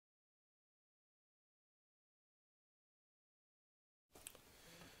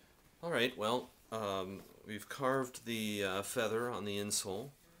Alright, well, we've carved the feather on the insole,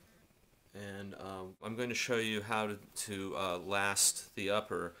 and I'm going to show you how to last the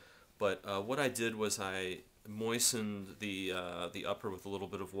upper, but what I did was I moistened the upper with a little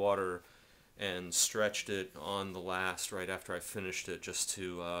bit of water and stretched it on the last right after I finished it, just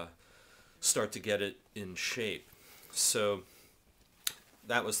to start to get it in shape. So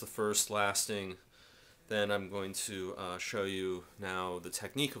that was the first lasting. Then I'm going to show you now the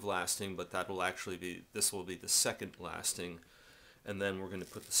technique of lasting, but this will be the second lasting, and then we're going to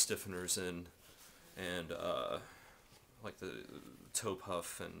put the stiffeners in, and like the toe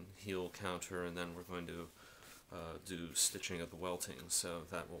puff and heel counter, and then we're going to do stitching of the welting, so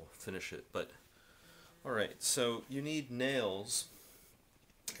that will finish it. But alright, so you need nails,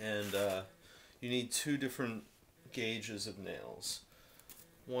 and you need two different gauges of nails.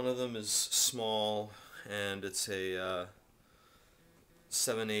 One of them is small, and it's a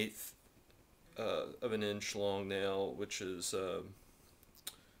 7/8 of an inch long nail, which is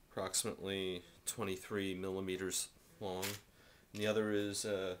approximately 23 millimeters long. And the other is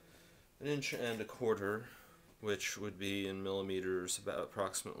an inch and a quarter, which would be in millimeters about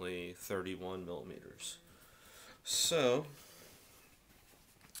approximately 31 millimeters. So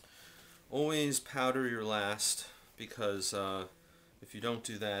always powder your last, because if you don't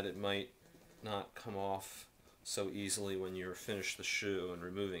do that, it might not come off so easily when you're finished the shoe and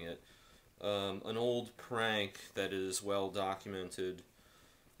removing it. An old prank that is well documented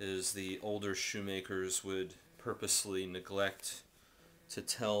is the older shoemakers would purposely neglect to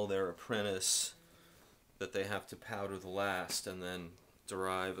tell their apprentice that they have to powder the last, and then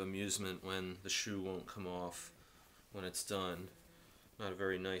derive amusement when the shoe won't come off when it's done. Not a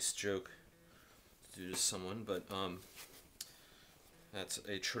very nice joke to do to someone, but that's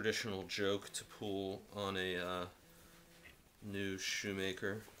a traditional joke to pull on a new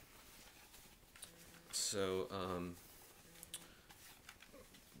shoemaker. So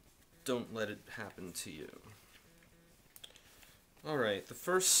don't let it happen to you. Alright, the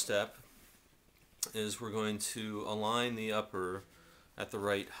first step is we're going to align the upper at the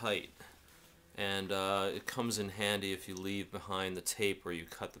right height. And it comes in handy if you leave behind the tape where you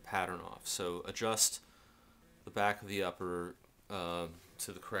cut the pattern off. So adjust the back of the upper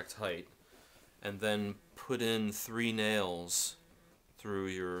to the correct height, and then put in 3 nails through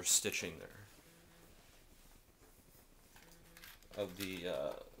your stitching there of the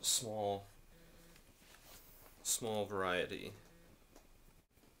small variety.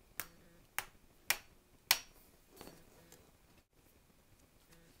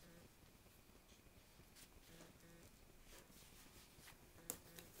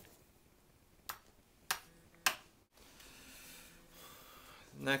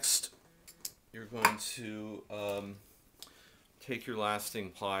 Next, you're going to take your lasting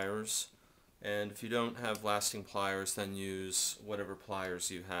pliers, and if you don't have lasting pliers, then use whatever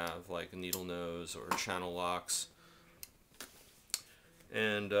pliers you have, like a needle nose or channel locks,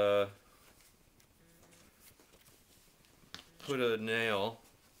 and put a nail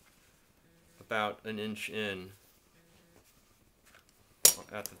about an inch in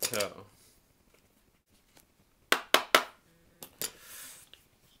at the toe.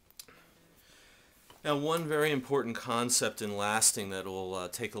 Now, one very important concept in lasting that will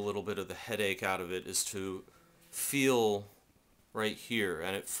take a little bit of the headache out of it is to feel right here.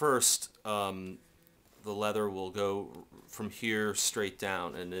 And at first, the leather will go from here straight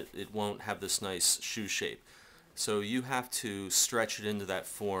down, and it won't have this nice shoe shape. So you have to stretch it into that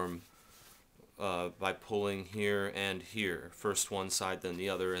form by pulling here and here. First one side, then the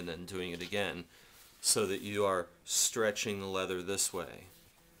other, and then doing it again, so that you are stretching the leather this way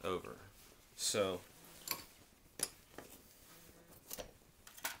over. So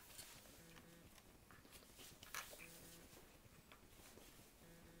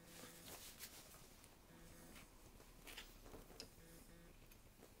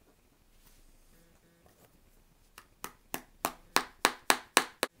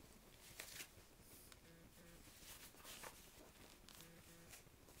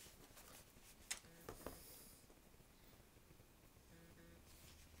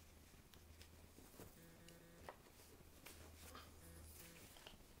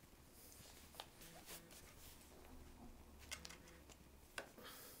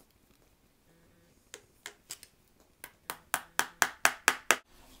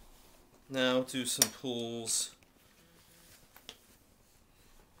now do some pulls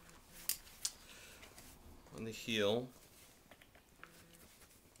on the heel.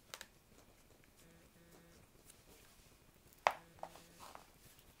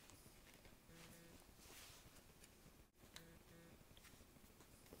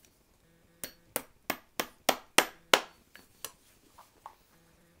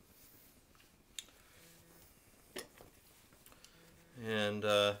 and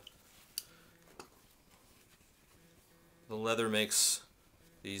the leather makes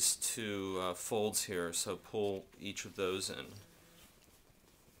these two folds here, so pull each of those in.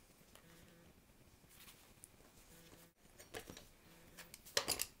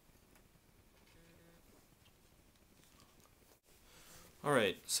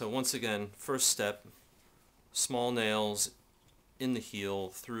 Alright, so once again, first step, small nails in the heel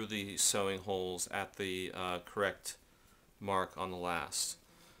through the sewing holes at the correct mark on the last.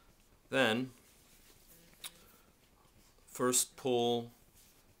 Then, first pull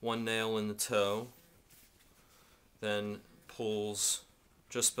one nail in the toe, then pulls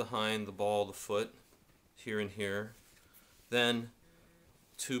just behind the ball of the foot, here and here, then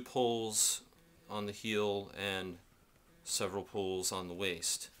two pulls on the heel and several pulls on the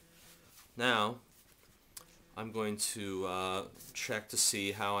waist. Now I'm going to check to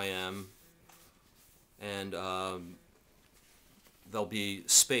see how I am, and there'll be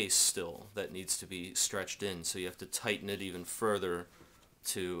space still that needs to be stretched in, so you have to tighten it even further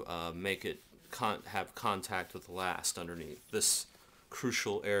to make it have contact with the last underneath this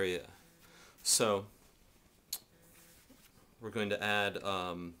crucial area. So we're going to add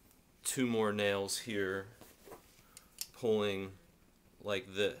two more nails here, pulling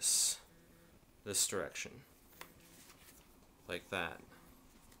like this direction, like that,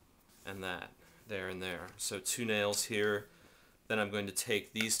 and that, there and there. So two nails here, then I'm going to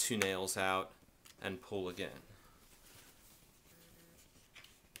take these two nails out and pull again.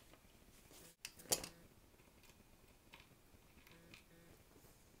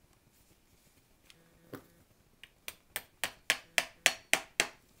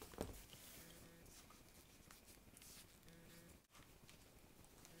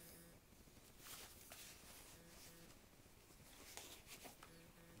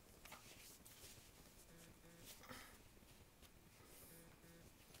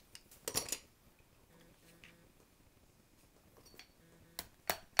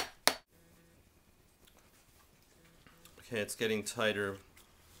 Okay, it's getting tighter,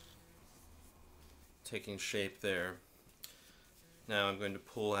 taking shape there. Now I'm going to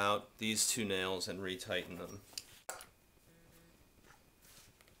pull out these two nails and retighten them.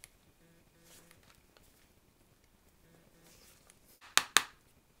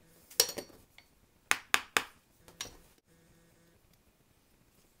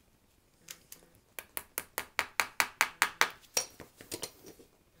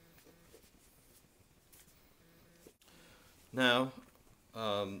 Now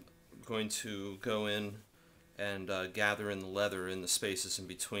I'm going to go in and gather in the leather in the spaces in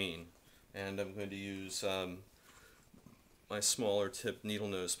between, and I'm going to use my smaller tip needle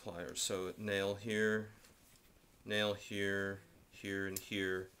nose pliers. So nail here, here, and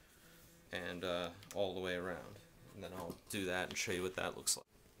here, and all the way around. And then I'll do that and show you what that looks like.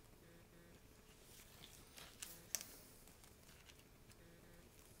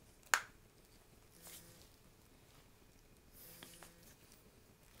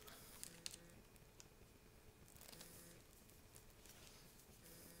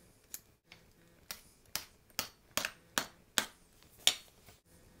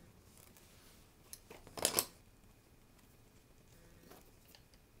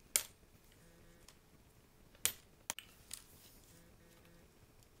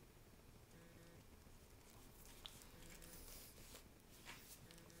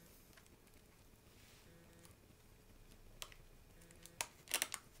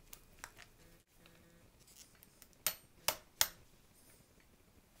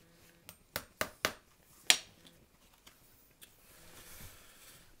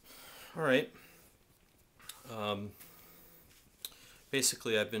 Alright,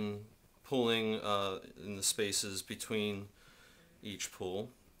 basically I've been pulling in the spaces between each pull,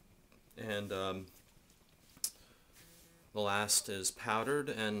 and the last is powdered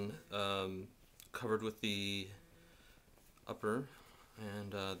and covered with the upper,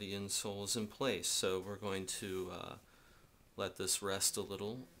 and the insole is in place. So we're going to let this rest a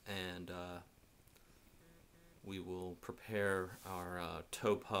little, and we will prepare our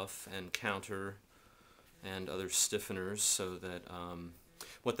toe puff and counter and other stiffeners, so that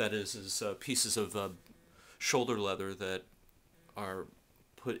what that is pieces of shoulder leather that are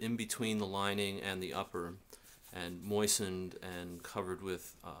put in between the lining and the upper and moistened and covered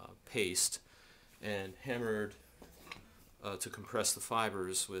with paste and hammered to compress the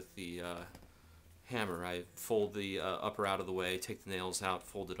fibers with the hammer. I fold the upper out of the way, take the nails out,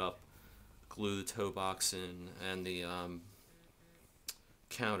 fold it up, glue the toe box in and the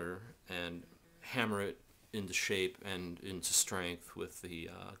counter, and hammer it into shape and into strength with the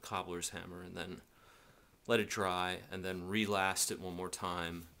cobbler's hammer, and then let it dry, and then relast it one more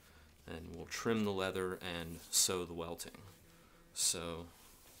time, and we'll trim the leather and sew the welting. So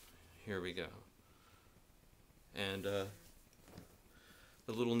here we go. And the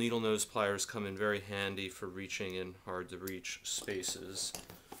little needle nose pliers come in very handy for reaching in hard to reach spaces.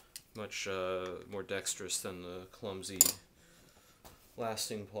 Much more dexterous than the clumsy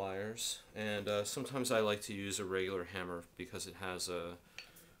lasting pliers. And sometimes I like to use a regular hammer because it has a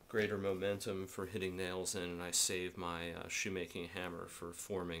greater momentum for hitting nails in, and I save my shoemaking hammer for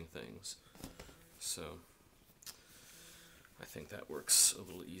forming things. So I think that works a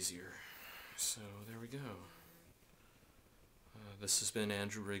little easier. So there we go. This has been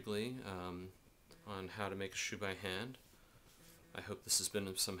Andrew Wrigley on how to make a shoe by hand. I hope this has been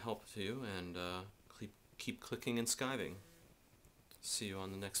of some help to you, and keep clicking and skiving. See you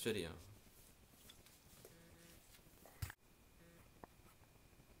on the next video.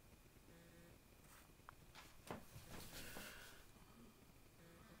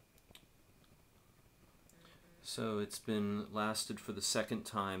 So it's been lasted for the second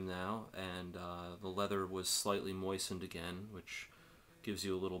time now, and the leather was slightly moistened again, which gives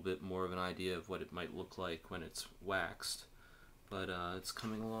you a little bit more of an idea of what it might look like when it's waxed. But it's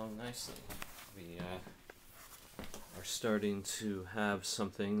coming along nicely. We are starting to have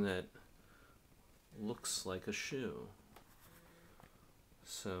something that looks like a shoe.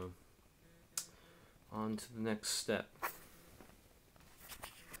 So on to the next step.